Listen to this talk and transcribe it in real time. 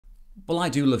Well, I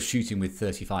do love shooting with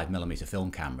 35mm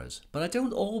film cameras, but I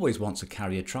don't always want to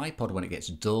carry a tripod when it gets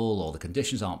dull or the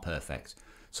conditions aren't perfect.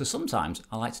 So sometimes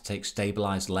I like to take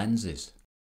stabilised lenses.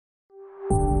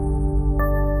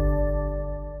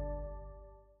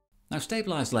 Now,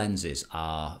 stabilised lenses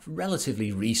are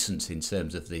relatively recent in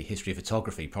terms of the history of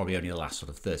photography, probably only the last sort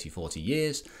of 30-40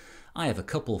 years. I have a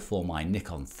couple for my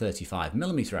Nikon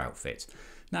 35mm outfit.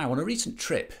 Now, on a recent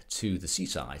trip to the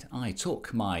seaside, I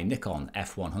took my Nikon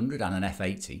F100 and an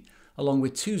F80 along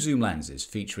with two zoom lenses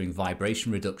featuring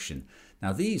vibration reduction.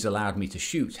 Now, these allowed me to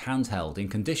shoot handheld in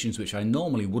conditions which I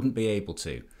normally wouldn't be able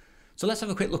to. So let's have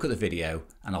a quick look at the video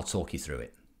and I'll talk you through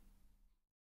it.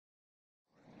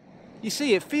 You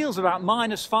see, it feels about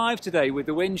 -5 today with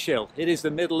the wind chill. It is the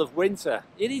middle of winter.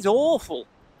 It is awful.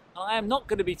 I am not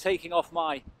going to be taking off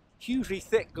my hugely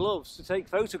thick gloves to take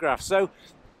photographs. So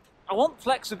I want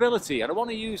flexibility and I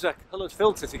want to use a coloured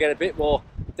filter to get a bit more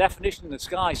definition in the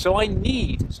sky. So I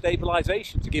need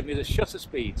stabilisation to give me the shutter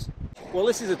speeds. Well,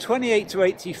 this is a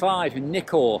 28-85 in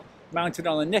Nikkor mounted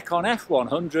on a Nikon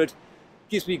F100.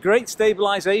 Gives me great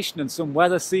stabilisation and some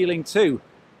weather sealing too.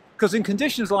 Because in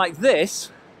conditions like this,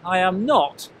 I am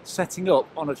not setting up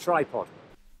on a tripod.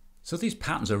 So these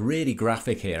patterns are really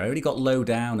graphic here. I already got low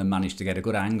down and managed to get a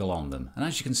good angle on them. And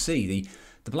as you can see,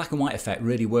 the black and white effect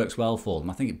really works well for them.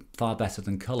 I think it's far better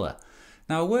than colour.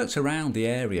 Now, I worked around the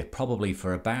area probably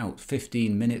for about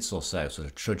 15 minutes or so, sort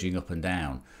of trudging up and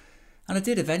down. And I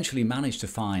did eventually manage to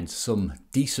find some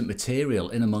decent material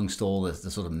in amongst all the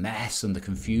sort of mess and the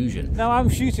confusion. Now, I'm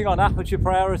shooting on aperture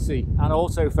priority and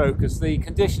autofocus. The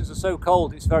conditions are so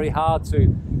cold it's very hard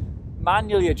to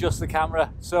manually adjust the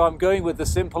camera, so I'm going with the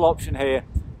simple option here.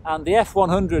 And the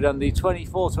F100 and the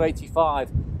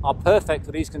 24-85 are perfect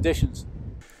for these conditions.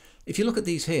 If you look at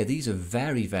these here, these are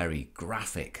very, very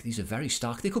graphic. These are very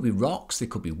stark. They could be rocks, they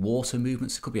could be water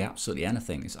movements, they could be absolutely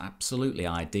anything. It's absolutely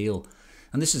ideal.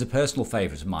 And this is a personal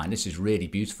favourite of mine. This is really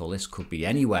beautiful. This could be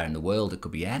anywhere in the world. It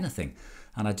could be anything.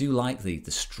 And I do like the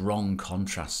strong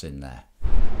contrasts in there.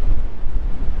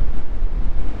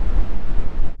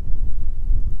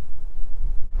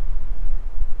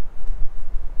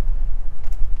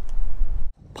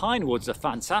 Pine woods are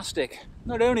fantastic.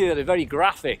 Not only are they very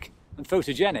graphic and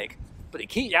photogenic, but they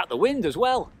keep you out the wind as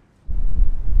well.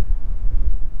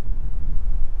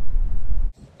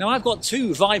 Now, I've got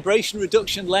two vibration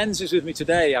reduction lenses with me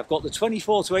today. I've got the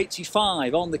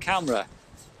 24-85 on the camera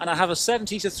and I have a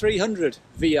 70-300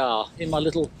 VR in my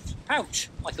little pouch,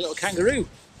 like a little kangaroo.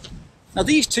 Now,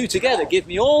 these two together give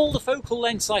me all the focal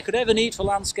lengths I could ever need for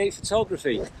landscape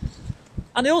photography.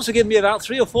 And they also give me about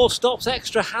 3 or 4 stops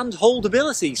extra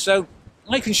handholdability, so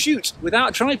I can shoot without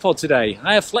a tripod today.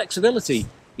 I have flexibility,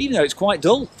 even though it's quite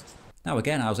dull. Now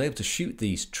again, I was able to shoot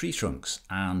these tree trunks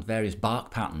and various bark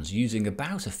patterns using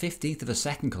about 1/15 of a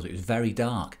second because it was very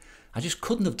dark. I just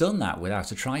couldn't have done that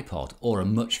without a tripod or a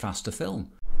much faster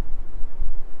film.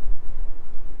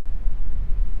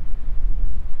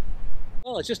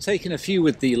 Well, I've just taken a few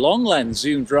with the long lens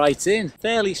zoomed right in.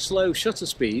 Fairly slow shutter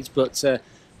speeds, but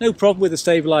no problem with the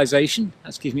stabilisation.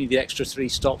 That's giving me the extra 3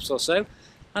 stops or so.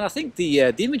 And I think the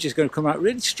image is going to come out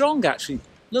really strong, actually.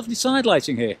 Lovely side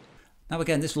lighting here. Now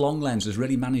again, this long lens has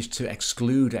really managed to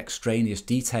exclude extraneous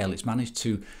detail. It's managed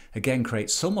to, again, create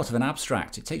somewhat of an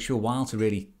abstract. It takes you a while to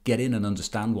really get in and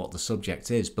understand what the subject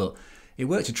is, but it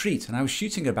worked a treat. And I was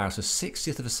shooting about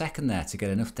 1/60th of a second there to get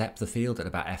enough depth of field at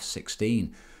about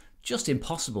f/16. Just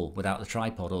impossible without the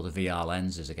tripod or the VR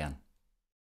lenses again.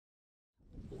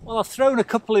 Well, I've thrown a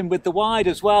couple in with the wide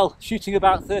as well, shooting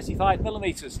about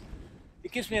 35mm.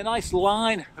 It gives me a nice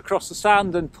line across the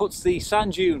sand and puts the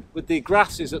sand dune with the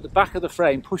grasses at the back of the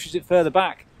frame, pushes it further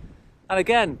back. And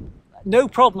again, no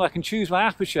problem, I can choose my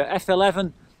aperture.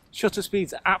 f11, shutter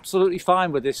speed's absolutely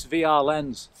fine with this VR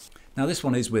lens. Now this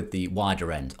one is with the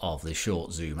wider end of the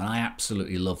short zoom, and I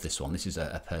absolutely love this one. This is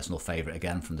a personal favourite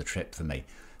again from the trip for me.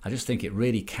 I just think it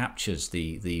really captures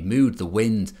the mood, the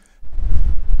wind.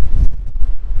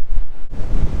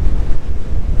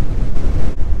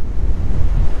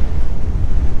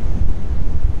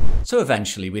 So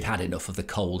eventually we'd had enough of the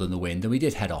cold and the wind and we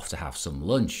did head off to have some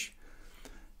lunch.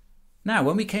 Now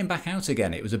when we came back out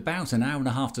again, it was about an hour and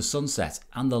a half to sunset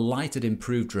and the light had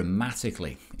improved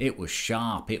dramatically. It was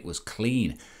sharp, it was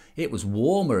clean, it was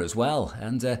warmer as well,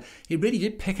 and it really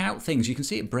did pick out things. You can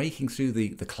see it breaking through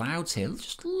the clouds here.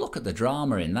 Just look at the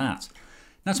drama in that.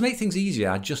 Now to make things easier,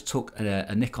 I just took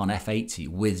a Nikon F80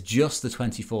 with just the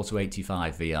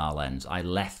 24-85 VR lens. I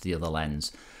left the other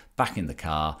lens back in the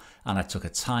car and I took a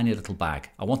tiny little bag.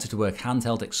 I wanted to work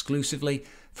handheld exclusively,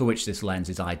 for which this lens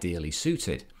is ideally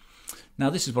suited. Now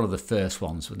this is one of the first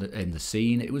ones in the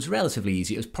scene. It was relatively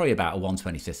easy. It was probably about a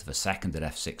 1/25th of a second at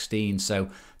f/16, so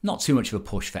not too much of a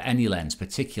push for any lens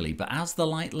particularly, but as the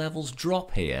light levels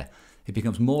drop here, it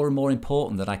becomes more and more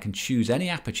important that I can choose any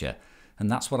aperture, and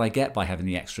that's what I get by having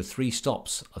the extra 3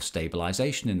 stops of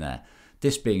stabilisation in there,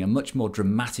 this being a much more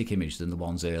dramatic image than the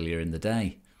ones earlier in the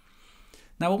day.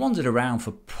 Now I wandered around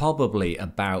for probably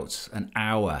about an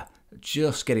hour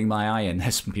just getting my eye in.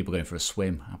 There's some people going for a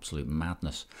swim, absolute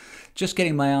madness. Just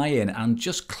getting my eye in and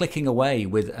just clicking away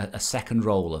with a second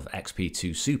roll of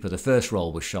XP2 Super. The first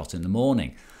roll was shot in the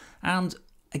morning. And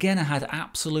again, I had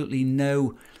absolutely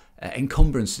no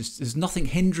encumbrance. There's nothing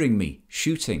hindering me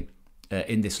shooting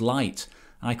in this light.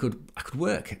 I could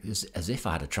work as if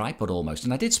I had a tripod almost,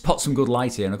 and I did spot some good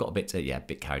light here, and I got a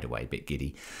bit carried away, a bit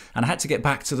giddy, and I had to get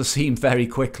back to the scene very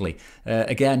quickly.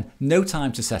 Again, no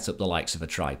time to set up the likes of a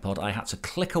tripod. I had to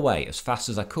click away as fast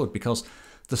as I could because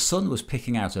the sun was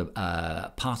picking out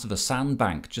a part of a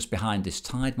sandbank just behind this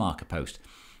tide marker post,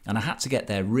 and I had to get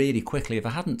there really quickly. If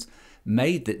I hadn't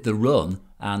made the run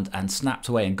and snapped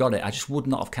away and got it, I just would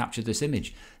not have captured this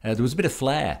image. There was a bit of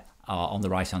flare on the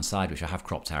right hand side, which I have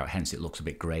cropped out, hence it looks a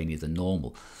bit grainier than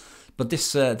normal. But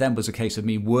this then was a case of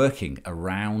me working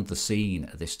around the scene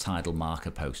at this tidal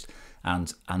marker post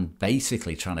and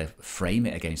basically trying to frame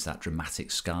it against that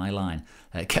dramatic skyline,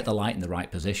 get the light in the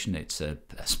right position. It's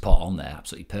spot on there,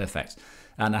 absolutely perfect.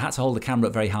 And I had to hold the camera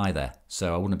up very high there,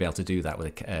 so I wouldn't be able to do that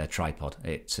with a tripod.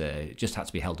 It just had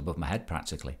to be held above my head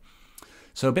practically.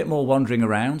 So a bit more wandering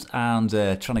around and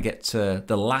trying to get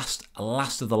the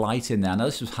last of the light in there. Now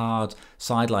this was hard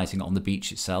side lighting on the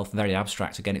beach itself, very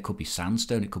abstract. Again, it could be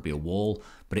sandstone, it could be a wall,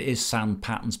 but it is sand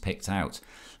patterns picked out.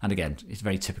 And again, it's a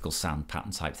very typical sand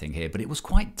pattern type thing here, but it was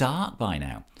quite dark by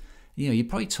now. You know, you're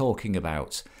probably talking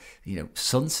about,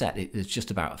 sunset. It was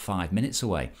just about 5 minutes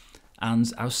away,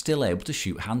 and I was still able to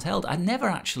shoot handheld. I never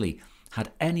actually had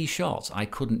any shots I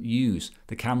couldn't use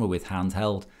the camera with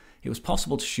handheld. It was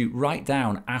possible to shoot right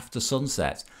down after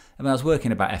sunset. I mean, I was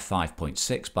working about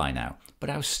f5.6 by now,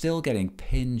 but I was still getting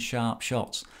pin-sharp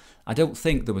shots. I don't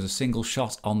think there was a single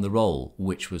shot on the roll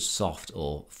which was soft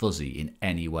or fuzzy in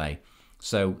any way.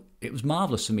 So it was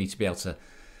marvellous for me to be able to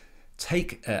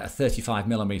take a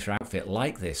 35mm outfit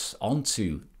like this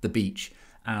onto the beach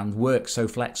and work so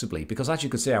flexibly, because as you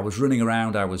could see, I was running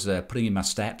around, I was putting in my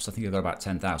steps. I think I got about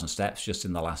 10,000 steps just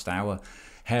in the last hour,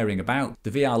 herring about.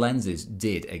 The VR lenses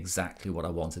did exactly what I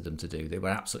wanted them to do. They were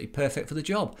absolutely perfect for the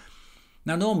job.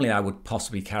 Now normally I would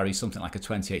possibly carry something like a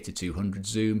 28-200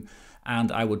 zoom,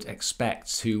 and I would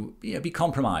expect to be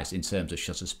compromised in terms of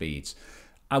shutter speeds.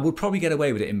 I would probably get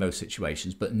away with it in most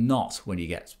situations, but not when you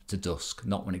get to dusk,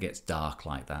 not when it gets dark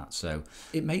like that. So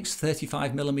it makes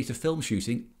 35mm film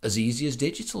shooting as easy as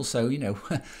digital. So,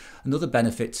 another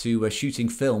benefit to shooting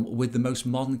film with the most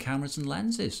modern cameras and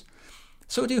lenses.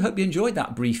 So I do hope you enjoyed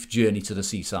that brief journey to the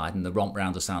seaside and the romp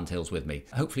round the sandhills with me.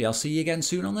 Hopefully I'll see you again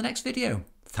soon on the next video.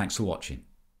 Thanks for watching.